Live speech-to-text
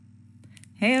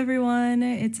Hey everyone,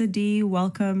 it's Adi.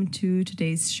 Welcome to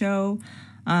today's show.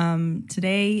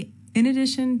 Today, in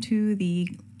addition to the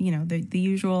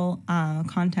usual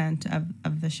content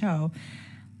of the show,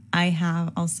 I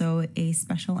have also a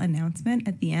special announcement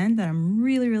at the end that I'm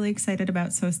really excited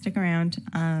about. So stick around.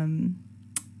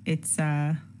 It's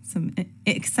some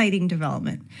exciting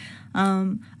development.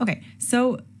 Okay,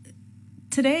 so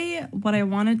today what I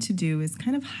wanted to do is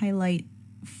kind of highlight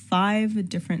 5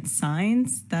 different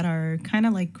signs that are kind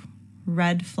of like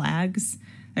red flags,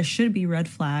 that should be red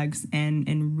flags,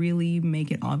 and really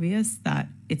make it obvious that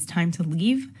it's time to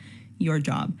leave your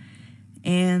job.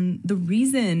 And the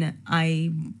reason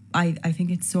I think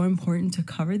it's so important to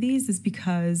cover these is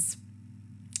because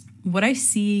what I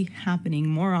see happening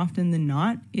more often than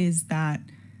not is that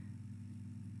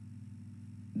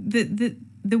the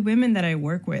women that I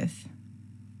work with,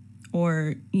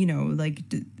 or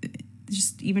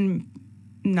just even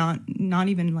not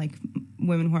even like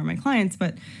women who are my clients,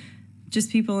 but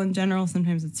just people in general.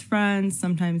 Sometimes it's friends,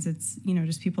 sometimes it's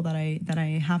just people that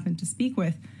I happen to speak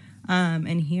with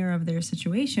and hear of their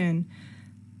situation.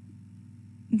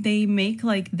 They make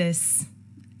like this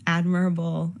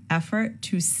admirable effort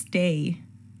to stay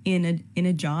in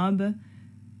a job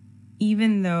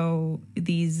even though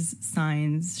these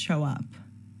signs show up,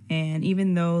 and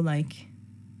even though like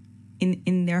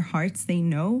in their hearts they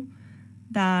know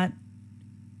that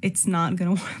that's not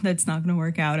gonna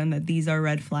work out, and that these are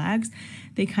red flags.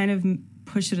 They kind of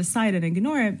push it aside and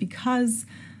ignore it because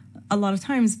a lot of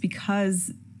times they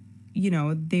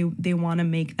want to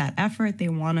make that effort. They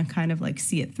want to kind of like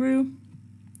see it through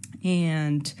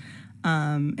and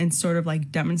sort of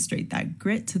like demonstrate that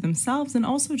grit to themselves, and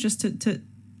also just to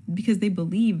because they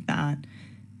believe that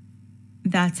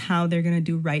that's how they're going to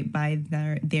do right by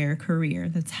their career.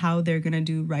 That's how they're going to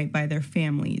do right by their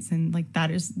families. And like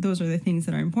those are the things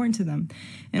that are important to them.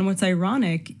 And what's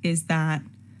ironic is that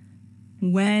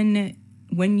when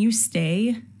you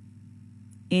stay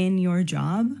in your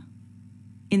job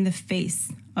in the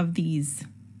face of these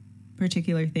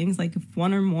particular things, like if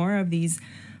one or more of these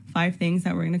 5 things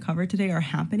that we're going to cover today are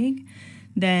happening,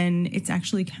 then it's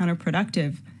actually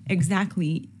counterproductive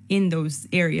exactly in those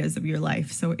areas of your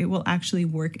life. So it will actually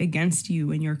work against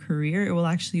you in your career. It will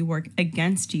actually work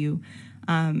against you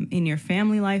in your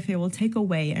family life. It will take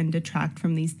away and detract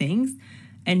from these things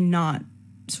and not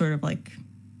sort of like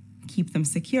keep them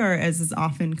secure, as is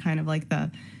often kind of like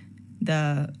the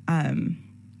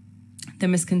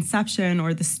misconception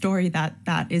or the story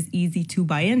that is easy to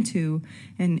buy into,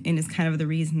 and is kind of the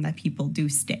reason that people do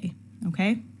stay.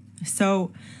 Okay,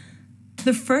 so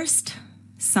the first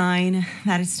sign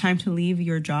that it's time to leave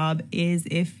your job is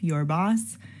if your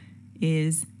boss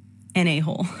is an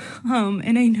a-hole.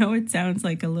 And I know it sounds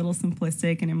like a little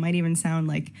simplistic, and it might even sound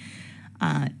like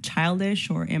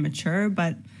childish or immature,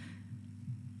 but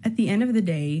at the end of the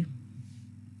day,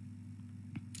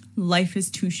 life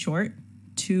is too short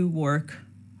to work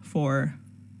for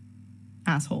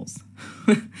assholes.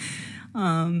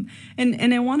 And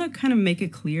I want to kind of make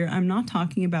it clear, I'm not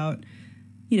talking about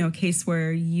a case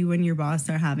where you and your boss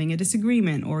are having a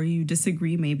disagreement, or you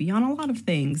disagree maybe on a lot of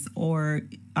things, or,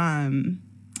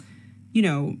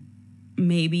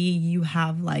 maybe you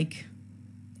have like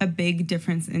a big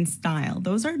difference in style.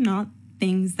 Those are not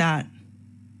things that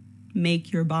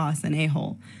make your boss an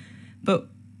a-hole. But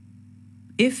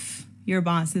if your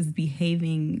boss is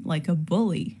behaving like a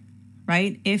bully,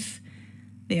 right? If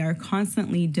they are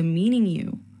constantly demeaning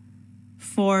you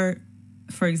for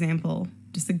example,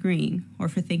 disagreeing, or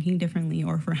for thinking differently,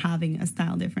 or for having a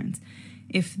style difference,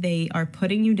 if they are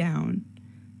putting you down,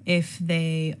 if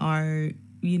they are,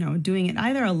 doing it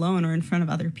either alone or in front of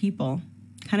other people,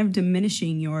 kind of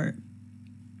diminishing you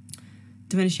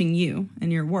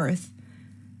and your worth,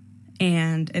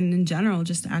 and in general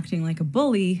just acting like a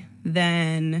bully,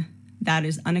 then that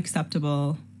is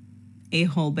unacceptable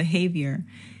a-hole behavior.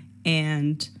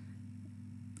 And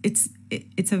it's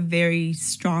a very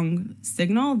strong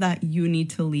signal that you need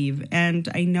to leave. And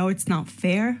I know it's not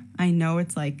fair. I know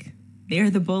it's like they're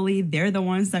the bully, they're the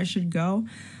ones that should go.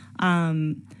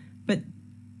 But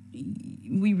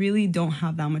we really don't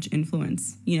have that much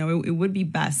influence. It would be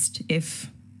best if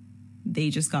they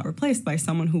just got replaced by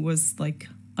someone who was like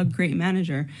a great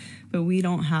manager, but we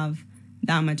don't have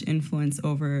that much influence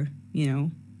over,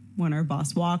 when our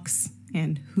boss walks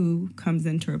and who comes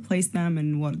in to replace them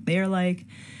and what they're like.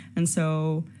 And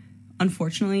so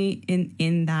unfortunately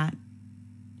in that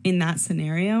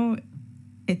scenario,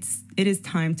 it is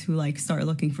time to like start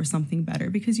looking for something better,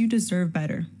 because you deserve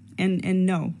better. And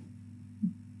no,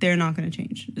 they're not going to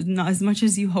change. Not as much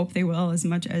as you hope they will, as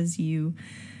much as you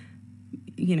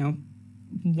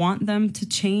want them to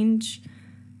change.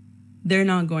 they're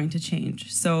not going to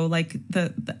change. So like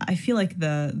I feel like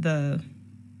the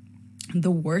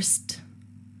worst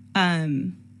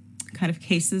kind of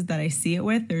cases that I see it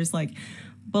with, there's like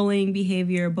bullying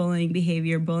behavior,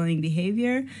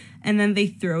 and then they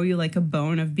throw you like a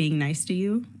bone of being nice to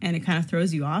you, and it kind of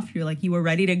throws you off. You're like, you were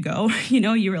ready to go, you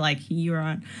were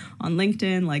on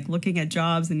LinkedIn, like looking at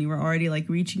jobs, and you were already like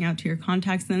reaching out to your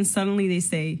contacts. And then suddenly they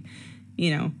say,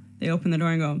 they open the door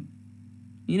and go,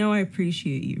 I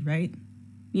appreciate you, right?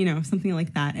 Something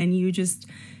like that. And you just,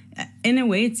 in a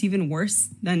way, it's even worse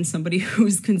than somebody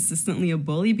who's consistently a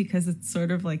bully, because it's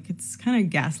sort of like, it's kind of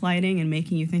gaslighting and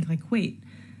making you think like, wait,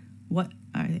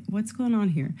 what's going on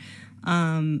here?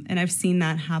 And I've seen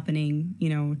that happening,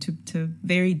 to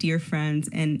very dear friends,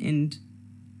 and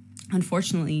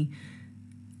unfortunately,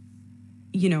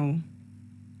 the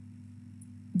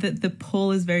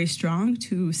pull is very strong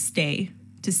to stay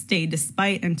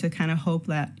despite, and to kind of hope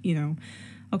that,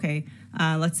 okay,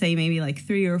 let's say maybe like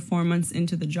 3 or 4 months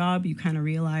into the job, you kind of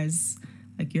realize,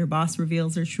 like, your boss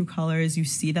reveals their true colors. You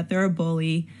see that they're a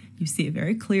bully. You see it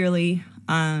very clearly.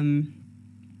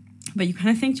 But you kind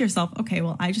of think to yourself, okay,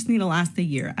 well, I just need to last a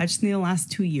year. I just need to last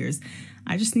 2 years.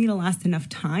 I just need to last enough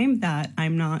time that I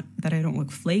don't look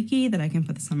flaky, that I can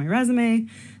put this on my resume,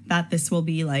 that this will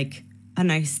be like a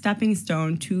nice stepping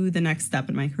stone to the next step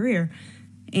in my career.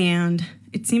 And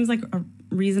it seems like a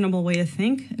reasonable way to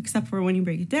think, except for when you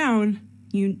break it down,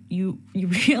 you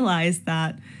realize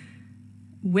that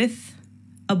with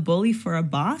a bully for a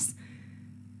boss,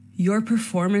 your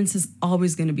performance is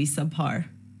always going to be subpar,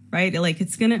 right? Like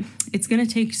it's gonna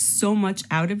take so much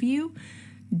out of you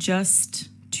just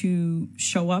to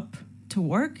show up to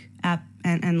work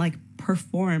and like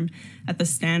perform at the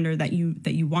standard that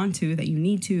you want to, that you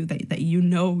need to, that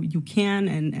you can,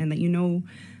 and that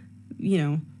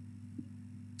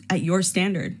at your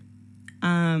standard.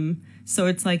 So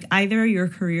it's like either your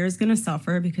career is going to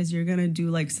suffer because you're going to do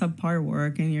like subpar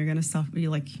work, and you're going to suffer,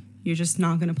 you're just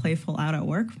not going to play full out at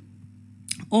work,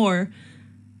 or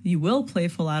you will play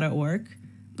full out at work,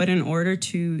 but in order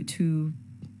to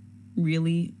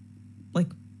really like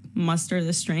muster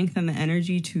the strength and the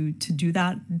energy to do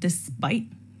that despite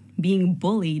being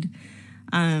bullied,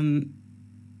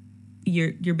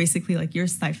 you're basically like, you're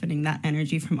siphoning that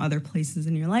energy from other places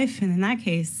in your life. And in that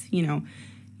case, you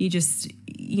just,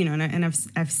 and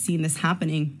I've seen this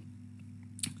happening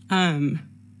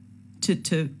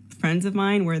to friends of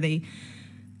mine, where they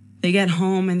get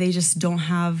home and they just don't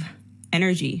have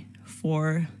energy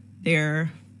for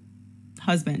their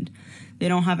husband. They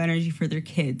don't have energy for their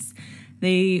kids.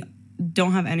 They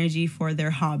don't have energy for their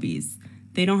hobbies.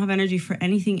 They don't have energy for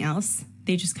anything else.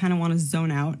 They just kind of want to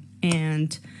zone out,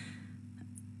 and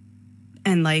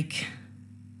like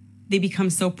they become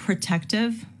so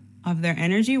protective of their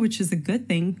energy, which is a good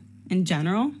thing in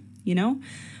general,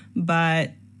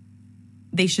 but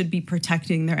they should be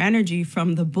protecting their energy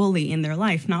from the bully in their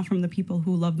life, not from the people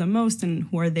who love them most and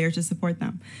who are there to support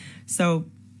them. So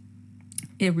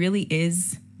it really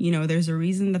is, there's a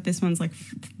reason that this one's like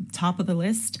top of the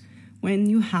list. When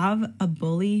you have a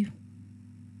bully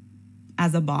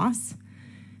as a boss,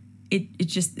 it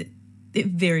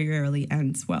very rarely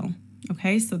ends well.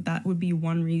 Okay, so that would be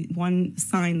one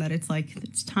sign that it's like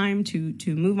it's time to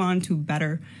move on to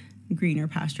better, greener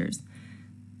pastures.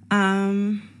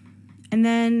 And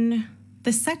then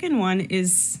the second one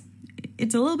it's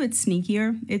a little bit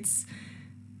sneakier. It's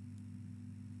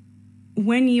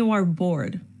when you are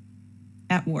bored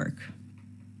at work.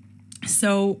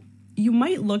 So you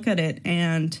might look at it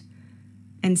and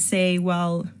say,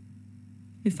 well,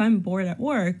 if I'm bored at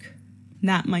work,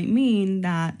 that might mean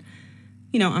that,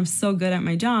 I'm so good at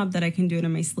my job that I can do it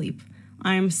in my sleep.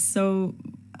 It's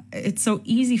so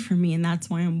easy for me, and that's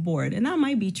why I'm bored. And that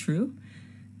might be true,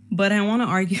 but I want to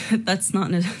argue that that's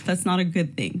not a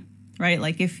good thing, right?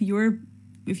 Like if you're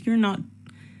not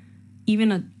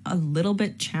even a little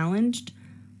bit challenged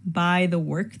by the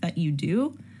work that you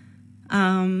do,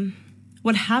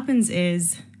 what happens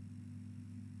is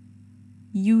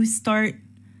you kind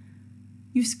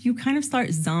of start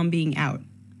zombieing out,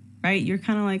 right? You're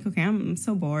kind of like, okay, I'm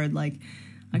so bored. Like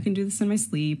I can do this in my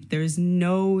sleep. There's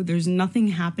nothing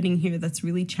happening here that's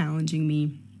really challenging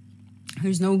me.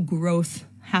 There's no growth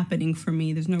happening for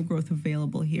me. There's no growth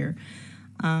available here.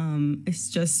 It's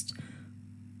just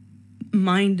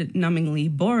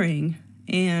mind-numbingly boring.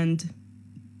 And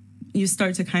you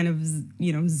start to kind of,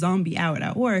 zombie out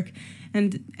at work.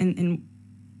 And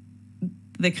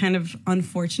the kind of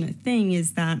unfortunate thing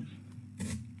is that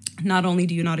not only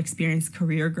do you not experience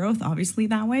career growth, obviously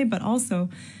that way, but also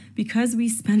because we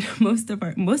spend most of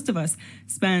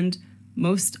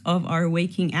our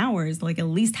waking hours, like at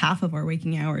least half of our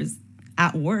waking hours,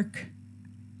 at work,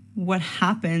 what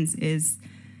happens is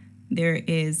there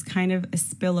is kind of a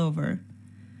spillover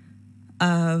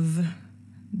of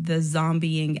the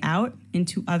zombieing out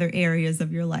into other areas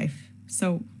of your life.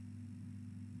 So,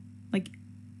 like,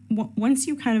 once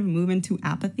you kind of move into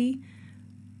apathy,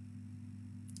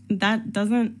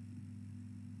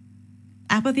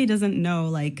 apathy doesn't know,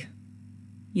 like,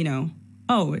 you know,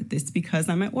 oh, it's because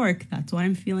I'm at work, that's why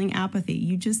I'm feeling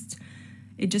apathy.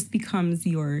 It just becomes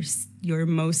your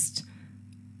most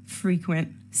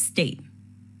frequent state,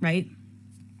 right?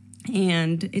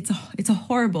 And it's a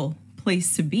horrible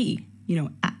place to be. You know,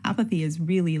 apathy is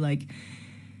really like,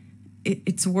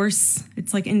 it's worse.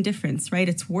 It's like indifference, right?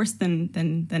 It's worse than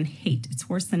hate. It's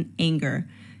worse than anger.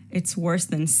 It's worse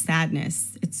than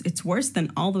sadness. It's worse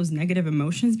than all those negative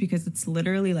emotions, because it's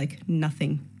literally like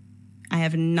nothing. I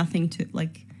have nothing to,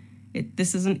 like,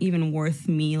 this isn't even worth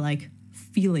me, like,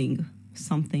 feeling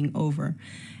something over.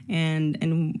 And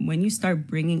when you start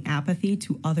bringing apathy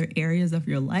to other areas of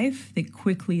your life, they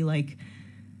quickly, like,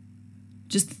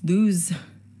 just lose.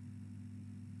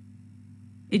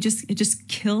 It just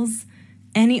kills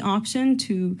any option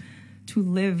to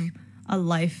live a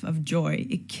life of joy.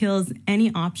 It kills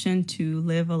any option to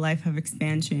live a life of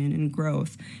expansion and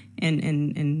growth and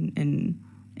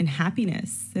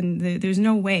happiness. And there's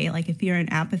no way, like, if you're in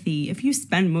apathy, if you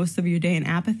spend most of your day in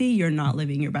apathy, you're not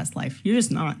living your best life. You're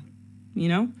just not, you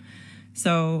know?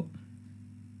 So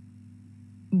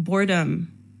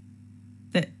boredom,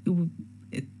 there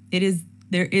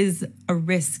is a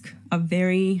risk, a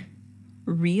very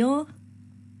real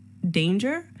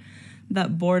danger,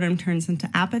 that boredom turns into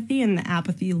apathy, and the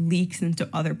apathy leaks into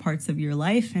other parts of your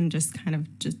life and just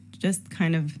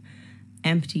kind of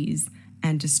empties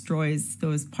and destroys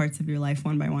those parts of your life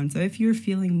one by one. So if you're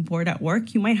feeling bored at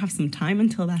work, you might have some time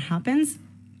until that happens,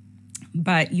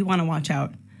 but you want to watch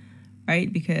out,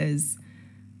 right? Because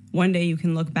one day you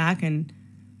can look back and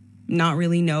not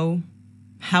really know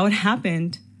how it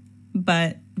happened,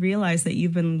 but realize that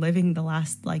you've been living the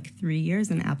last, like, 3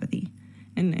 years in apathy.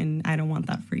 And I don't want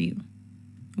that for you.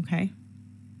 Okay?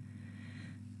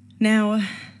 Now,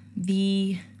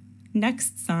 the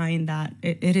next sign that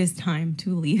it is time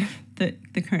to leave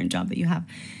the current job that you have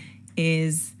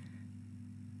is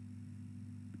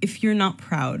if you're not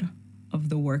proud of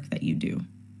the work that you do.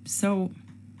 So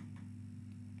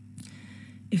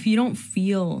if you don't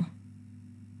feel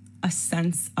a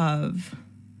sense of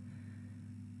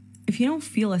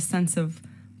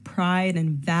pride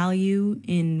and value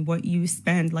in what you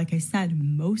spend, like I said,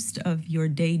 most of your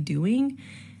day doing,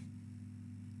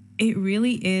 it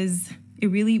really is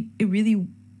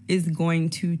going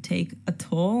to take a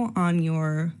toll on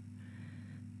your,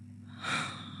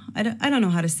 I don't know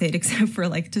how to say it except for,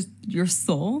 like, just your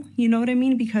soul, you know what I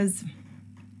mean? Because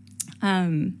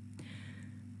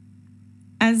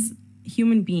as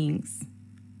human beings,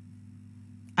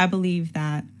 I believe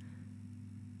that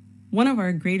one of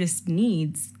our greatest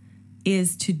needs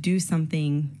is to do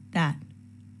something that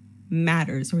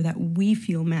matters, or that we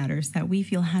feel matters, that we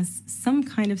feel has some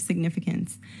kind of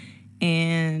significance,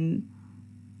 and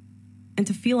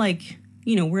to feel like,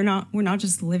 you know, we're not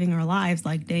just living our lives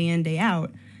like day in, day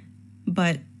out,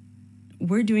 but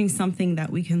we're doing something that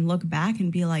we can look back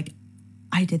and be like,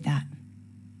 I did that,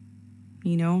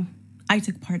 you know, I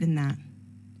took part in that.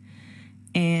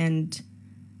 And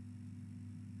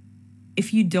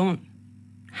if you don't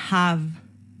have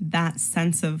that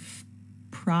sense of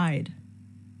pride,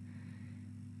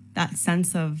 that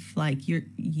sense of, like,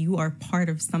 you are part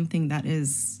of something that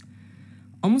is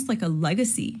almost like a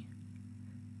legacy,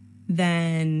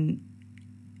 then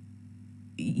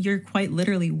you're quite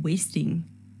literally wasting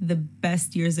the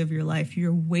best years of your life.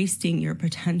 You're wasting your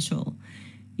potential.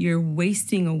 You're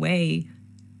wasting away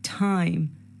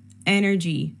time,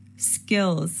 energy,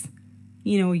 skills,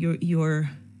 you know, your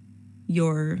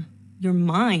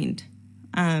mind.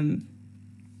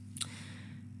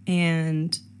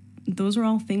 And those are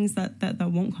all things that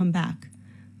won't come back.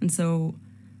 And so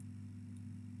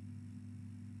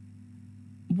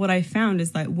what I found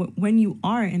is that when you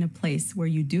are in a place where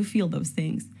you do feel those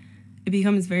things, it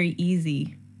becomes very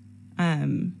easy.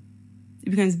 It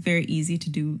becomes very easy to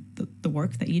do the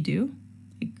work that you do.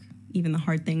 Like, even the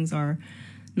hard things are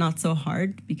not so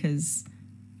hard, because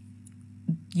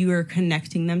you are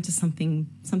connecting them to something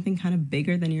kind of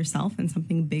bigger than yourself, and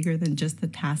something bigger than just the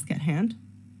task at hand.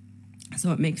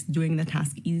 So it makes doing the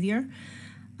task easier.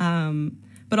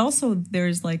 But also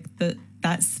there's, like, that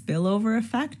spillover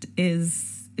effect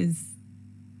is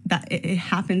that it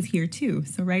happens here too.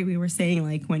 So, right, we were saying,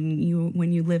 like, when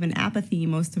you live in apathy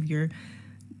most of your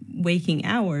waking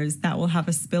hours, that will have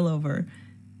a spillover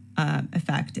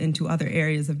effect into other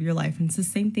areas of your life. And it's the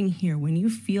same thing here. When you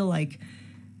feel like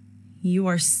you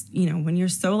are, when you're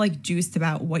so like juiced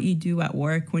about what you do at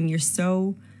work, when you're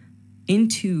so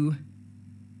into,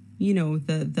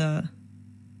 the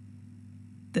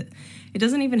it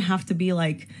doesn't even have to be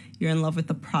like you're in love with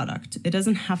the product. It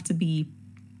doesn't have to be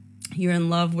you're in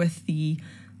love with the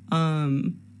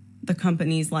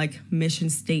company's like mission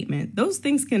statement. Those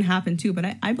things can happen too, but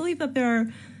I believe that there are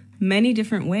many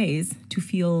different ways to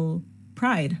feel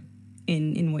pride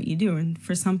in what you do. And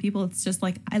for some people, it's just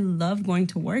like, I love going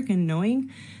to work and knowing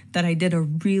that I did a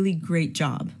really great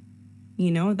job,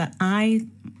 that I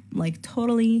like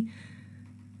totally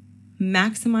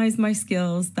maximize my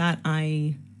skills, that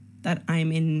I'm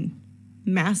in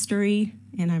mastery,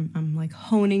 and I'm like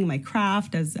honing my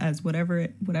craft as whatever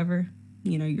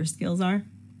your skills are.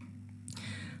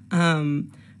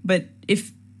 But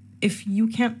if you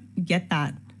can't get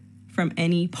that from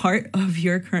any part of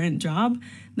your current job,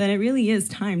 then it really is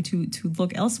time to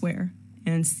look elsewhere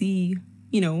and see,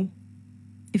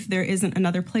 if there isn't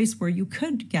another place where you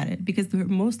could get it, because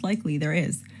most likely there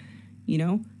is.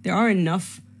 There are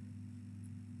enough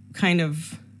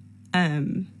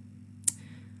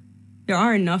there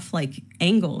are enough like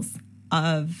angles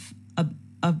of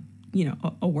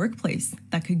a workplace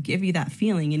that could give you that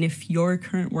feeling. And if your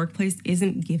current workplace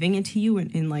isn't giving it to you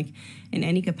in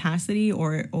any capacity,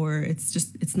 or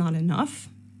it's not enough,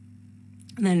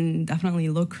 then definitely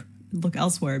look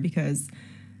elsewhere, because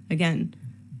again,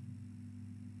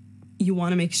 you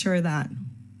want to make sure that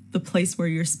the place where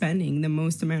you're spending the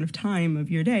most amount of time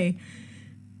of your day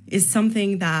is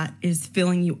something that is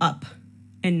filling you up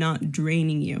and not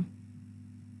draining you,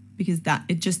 because that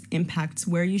it just impacts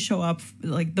where you show up,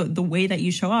 like the way that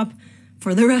you show up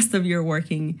for the rest of your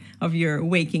waking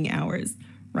hours,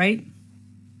 right?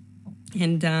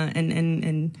 And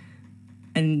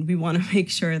we want to make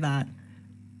sure that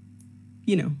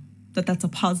that's a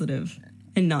positive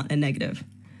and not a negative.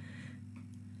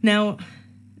 Now,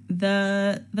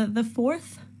 the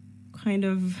fourth kind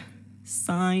of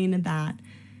sign that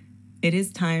it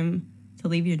is time to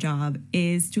leave your job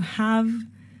is to have,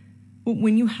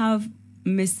 when you have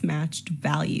mismatched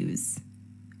values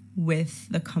with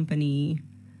the company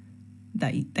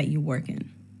that you work in.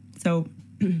 So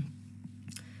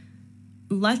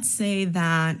let's say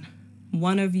that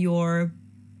one of your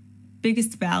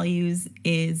biggest values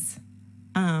is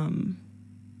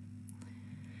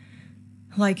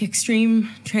like extreme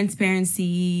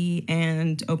transparency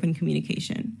and open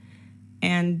communication.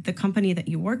 And the company that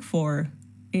you work for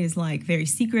is like very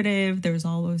secretive. There's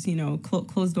all those,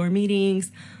 closed door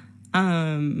meetings.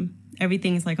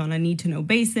 Everything's like on a need to know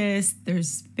basis.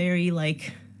 There's very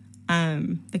like,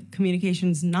 the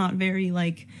communication's not very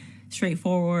like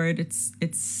straightforward.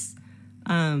 It's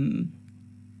a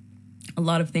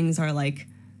lot of things are like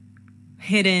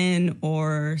hidden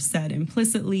or said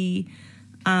implicitly.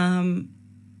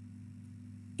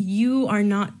 You are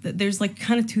not, there's like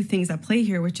kind of two things at play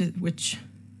here, which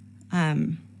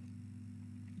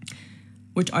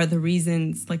are the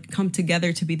reasons, like come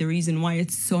together to be the reason why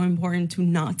it's so important to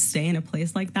not stay in a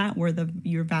place like that where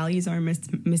your values are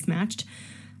mismatched.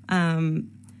 And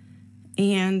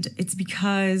it's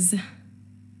because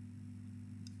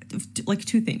like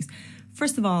two things.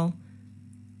 First of all,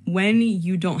 when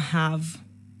you don't have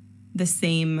the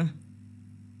same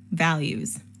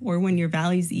values, or when your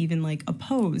values even like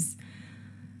oppose,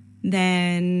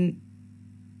 then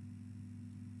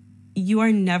you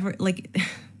are never like,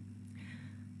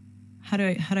 how do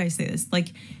I say this?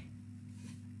 Like,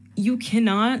 you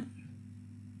cannot,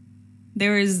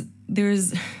 there is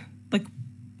like,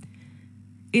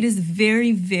 it is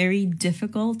very, very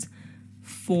difficult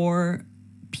for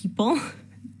people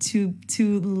to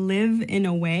live in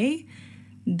a way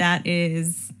that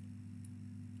is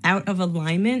out of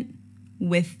alignment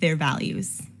with their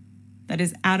values, that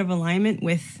is out of alignment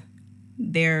with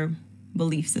their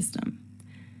belief system.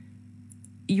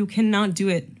 You cannot do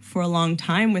it for a long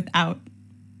time without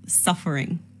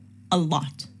suffering a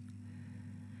lot.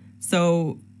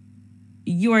 So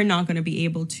you are not going to be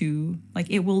able to,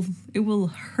 like, it will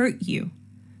hurt you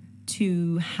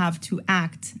to have to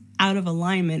act out of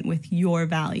alignment with your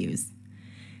values.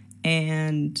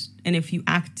 And if you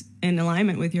act in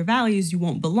alignment with your values, you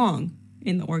won't belong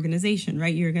in the organization,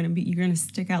 right? You're going to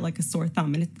stick out like a sore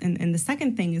thumb. And the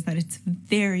second thing is that it's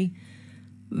very,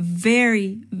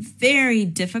 very, very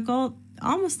difficult.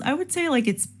 Almost, I would say like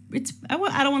I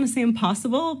don't want to say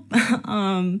impossible.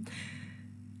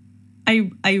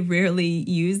 I rarely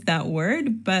use that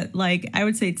word, but like I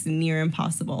would say it's near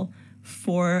impossible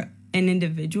for an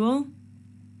individual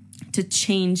to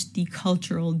change the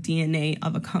cultural DNA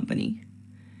of a company.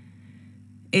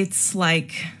 it's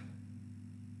like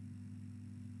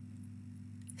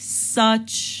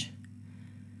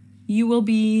you will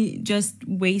be just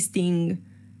wasting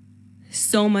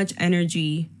so much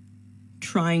energy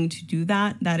trying to do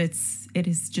that it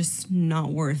is just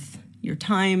not worth your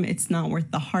time. It's not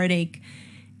worth the heartache.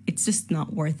 It's just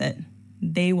not worth it.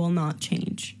 They will not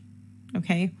change.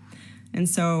 Okay? And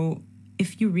so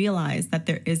if you realize that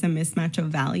there is a mismatch of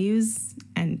values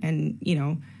and you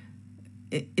know,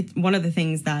 it's one of the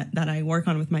things that I work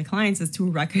on with my clients is to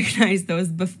recognize those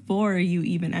before you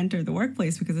even enter the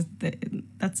workplace, because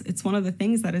it's one of the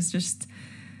things that is just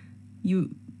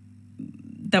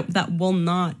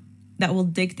that will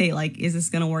dictate, like, is this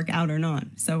going to work out or not?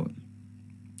 So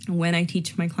when I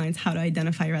teach my clients how to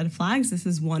identify red flags, this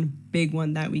is one big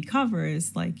one that we cover,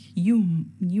 is like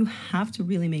you have to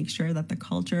really make sure that the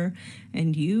culture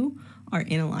and you are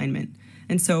in alignment.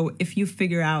 And so if you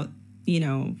figure out, you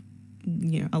know,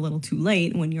 a little too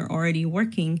late when you're already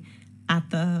working at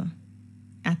the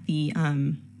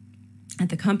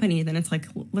company, then it's like,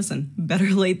 listen,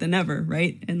 better late than never,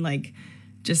 right? And like,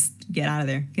 just get out of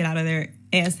there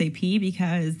ASAP,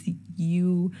 because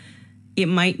it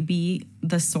might be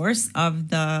the source of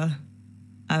the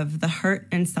hurt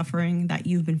and suffering that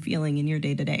you've been feeling in your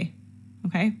day-to-day.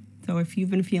 Okay? So if you've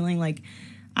been feeling like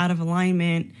out of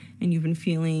alignment and you've been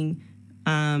feeling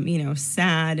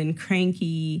sad and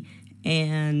cranky,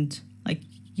 and like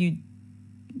it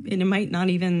might not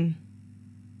even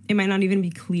be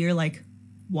clear like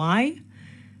why.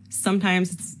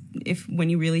 Sometimes when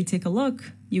you really take a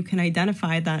look, you can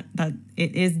identify that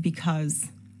it is because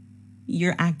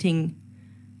you're acting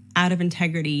out of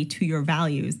integrity to your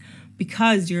values,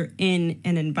 because you're in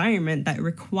an environment that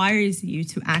requires you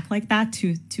to act like that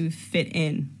to fit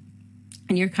in.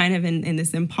 And you're kind of in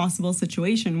this impossible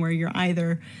situation where you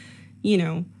either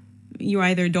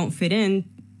don't fit in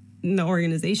the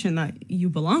organization that you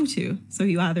belong to. So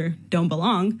you either don't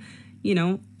belong,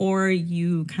 or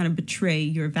you kind of betray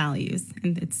your values.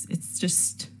 And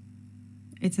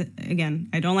again,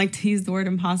 I don't like to use the word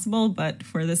impossible, but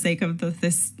for the sake of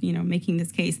this, making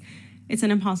this case, it's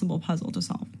an impossible puzzle to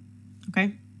solve.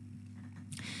 Okay.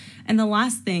 And the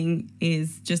last thing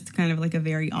is just kind of like a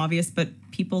very obvious, but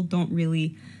people don't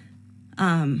really,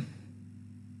 I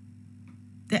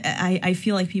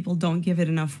feel like people don't give it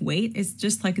enough weight. It's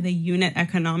just like the unit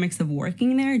economics of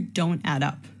working there don't add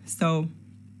up. So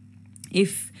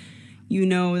if you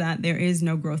know that there is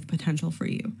no growth potential for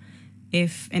you, it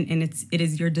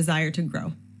is your desire to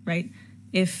grow, right?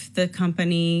 If the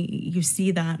company, you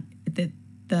see that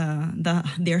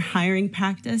their hiring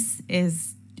practice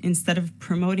is, instead of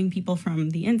promoting people from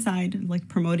the inside, like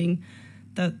promoting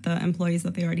the employees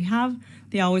that they already have,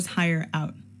 they always hire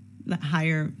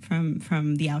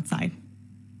from the outside.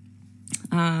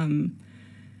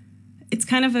 It's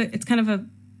kind of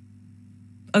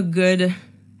a good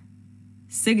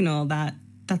signal that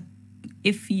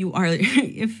if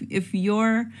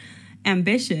your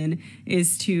ambition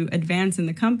is to advance in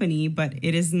the company, but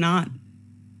it is not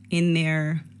in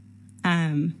their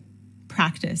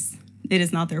practice, it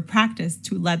is not their practice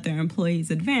to let their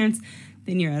employees advance,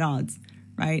 then you're at odds,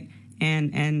 right?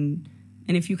 And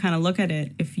if you kind of look at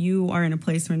it, if you are in a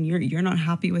place when you're not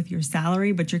happy with your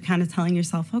salary, but you're kind of telling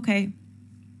yourself, okay,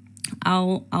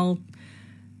 I'll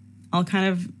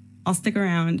stick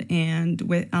around and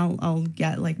I'll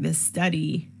get like this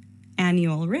steady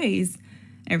annual raise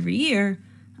every year.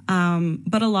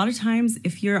 But a lot of times,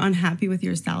 if you're unhappy with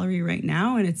your salary right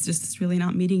now and it's really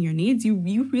not meeting your needs, you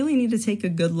really need to take a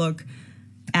good look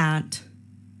at,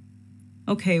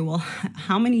 okay, well,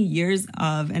 how many years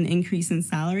of an increase in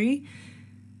salary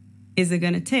is it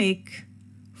going to take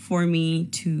for me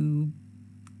to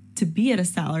be at a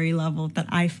salary level that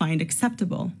I find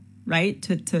acceptable, right?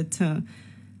 To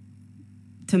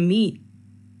meet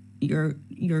your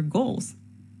goals,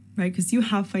 right? Because you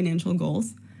have financial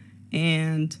goals,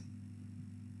 and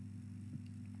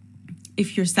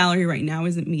if your salary right now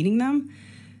isn't meeting them,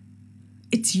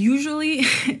 it's usually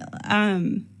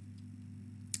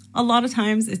a lot of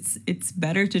times it's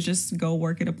better to just go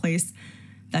work at a place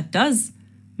that does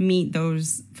meet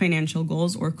those financial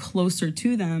goals or closer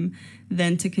to them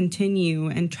than to continue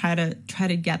and try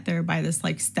to get there by this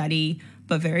like steady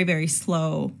but very, very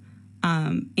slow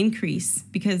increase.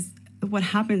 Because what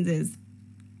happens is,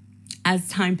 as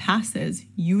time passes,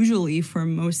 usually for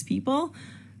most people,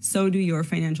 so do your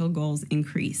financial goals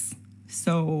increase.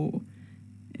 So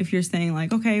if you're saying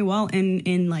like, okay, well,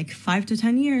 in like 5 to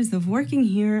 10 years of working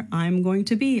here, I'm going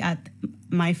to be at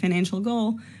my financial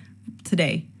goal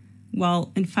today.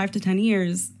 Well, in 5 to 10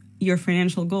 years, your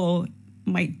financial goal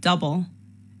might double,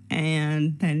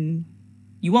 and then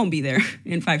you won't be there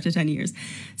in 5 to 10 years.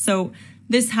 So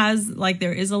this has like,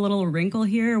 there is a little wrinkle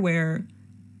here where,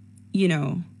 you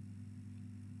know,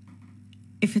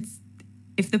 if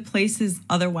the place is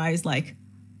otherwise like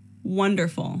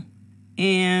wonderful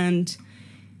and,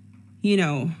 you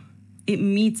know, it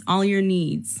meets all your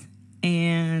needs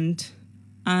and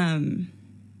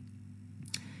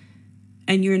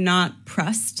you're not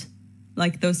pressed,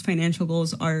 like those financial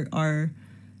goals are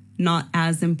not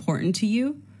as important to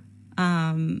you,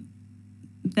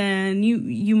 then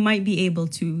you might be able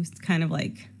to kind of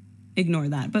like ignore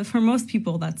that. But for most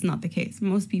people, that's not the case.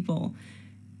 Most people,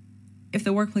 if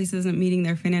the workplace isn't meeting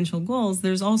their financial goals,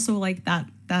 there's also like that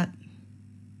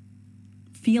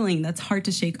feeling that's hard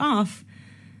to shake off,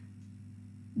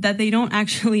 that they don't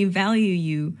actually value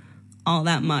you all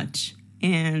that much.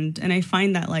 And I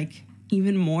find that like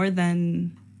even more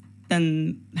than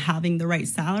having the right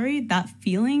salary, that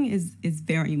feeling is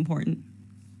very important.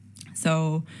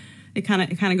 So it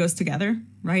kind of goes together,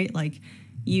 right? Like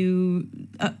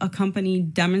a company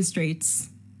demonstrates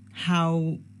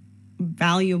how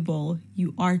valuable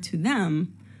you are to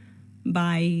them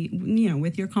by, you know,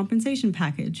 with your compensation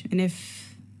package. And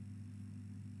if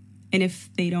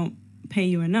they don't pay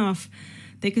you enough,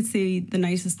 they could say the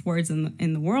nicest words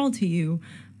in the world to you,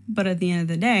 but at the end of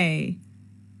the day,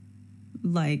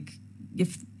 like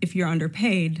if you're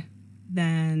underpaid,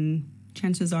 then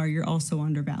chances are you're also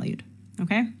undervalued.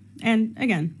 Okay? And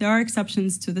again, there are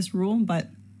exceptions to this rule, but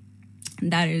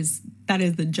that is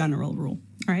the general rule.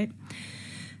 All right?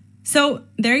 So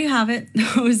there you have it.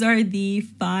 Those are the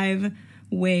 5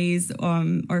 ways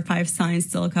or 5 signs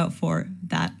to look out for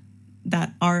that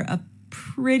are a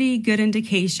pretty good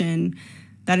indication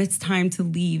that it's time to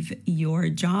leave your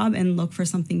job and look for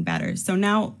something better. So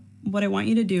now what I want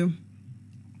you to do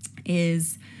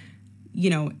is,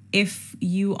 you know, if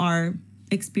you are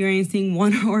experiencing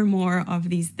one or more of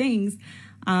these things,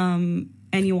 and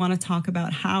you want to talk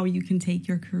about how you can take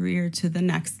your career to the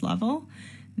next level,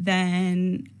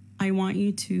 then I want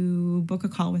you to book a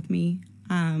call with me.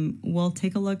 We'll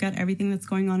take a look at everything that's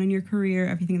going on in your career,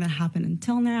 everything that happened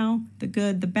until now, the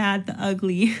good, the bad, the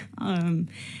ugly, and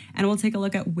we'll take a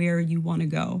look at where you want to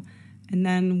go. And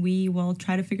then we will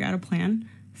try to figure out a plan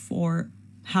for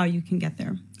how you can get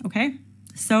there, okay?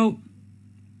 So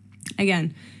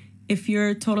again, if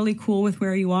you're totally cool with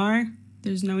where you are,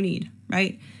 there's no need,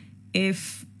 right?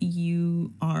 If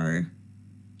you are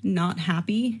not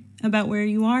happy about where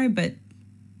you are, but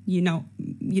you know,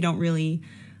 you don't really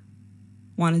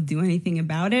want to do anything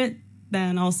about it,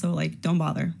 then also like don't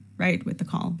bother, right, with the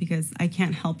call, because I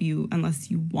can't help you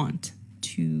unless you want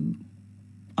to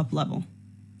up level.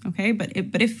 Okay, but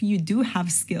if you do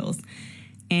have skills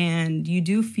and you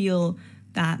do feel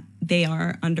that they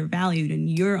are undervalued and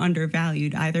you're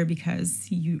undervalued either because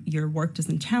your work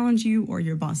doesn't challenge you, or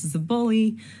your boss is a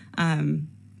bully,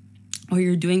 or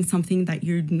you're doing something that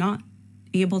you're not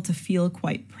able to feel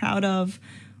quite proud of,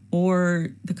 or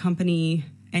the company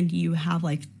and you have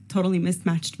like totally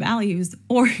mismatched values,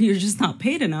 or you're just not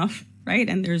paid enough, right?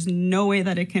 And there's no way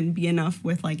that it can be enough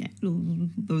with like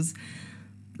those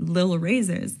little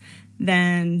raises,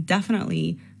 then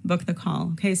definitely book the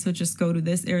call. Okay, so just go to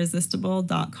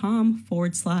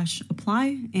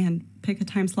thisilresistible.com/apply and pick a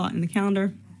time slot in the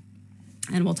calendar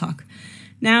and we'll talk.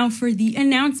 Now for the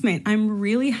announcement, I'm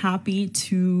really happy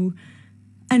to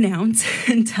announce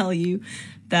and tell you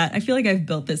that I feel like I've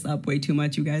built this up way too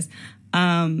much, you guys.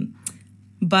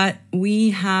 But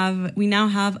we now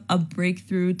have a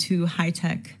Breakthrough to High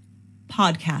Tech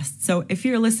podcast. So if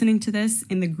you're listening to this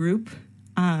in the group,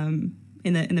 in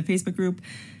the Facebook group,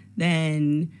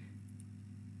 then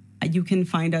you can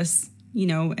find us, you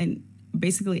know, and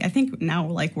basically I think now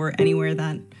like we're anywhere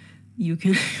that you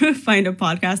can find a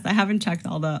podcast. I haven't checked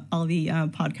all the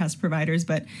podcast providers,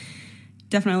 but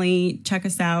definitely check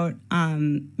us out.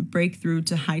 Breakthrough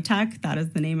to High Tech, that is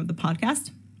the name of the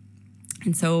podcast.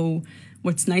 And so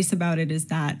what's nice about it is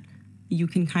that you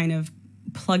can kind of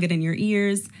plug it in your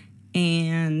ears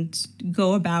and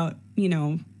go about, you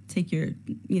know, take your,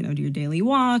 you know, do your daily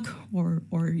walk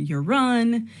or your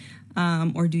run,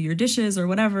 or do your dishes or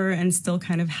whatever, and still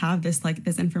kind of have this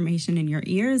information in your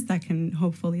ears that can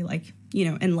hopefully like, you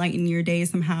know, enlighten your day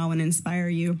somehow and inspire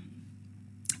you.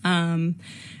 And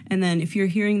then if you're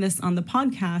hearing this on the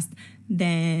podcast,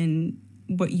 then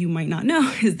what you might not know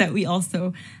is that we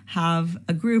also have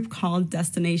a group called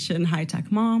Destination High Tech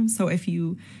Mom. So if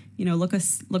you look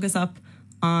us up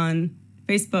on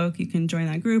Facebook, you can join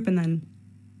that group, and then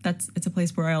it's a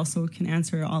place where I also can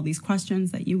answer all these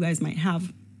questions that you guys might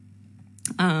have.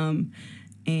 And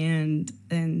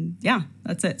yeah,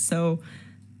 that's it. So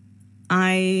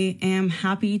I am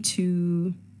happy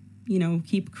to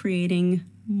keep creating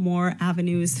more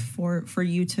avenues for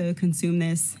you to consume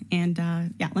this. And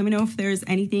let me know if there's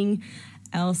anything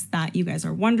else that you guys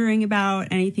are wondering about,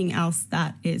 anything else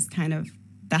that is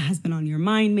that has been on your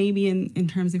mind maybe in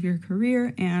terms of your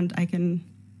career, and I can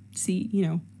see,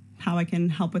 how I can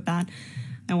help with that.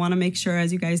 I want to make sure,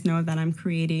 as you guys know, that I'm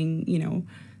creating,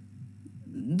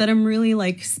 that I'm really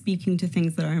like speaking to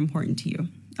things that are important to you.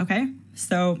 Okay,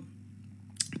 so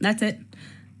that's it.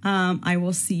 I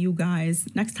will see you guys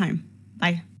next time.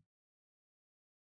 Bye.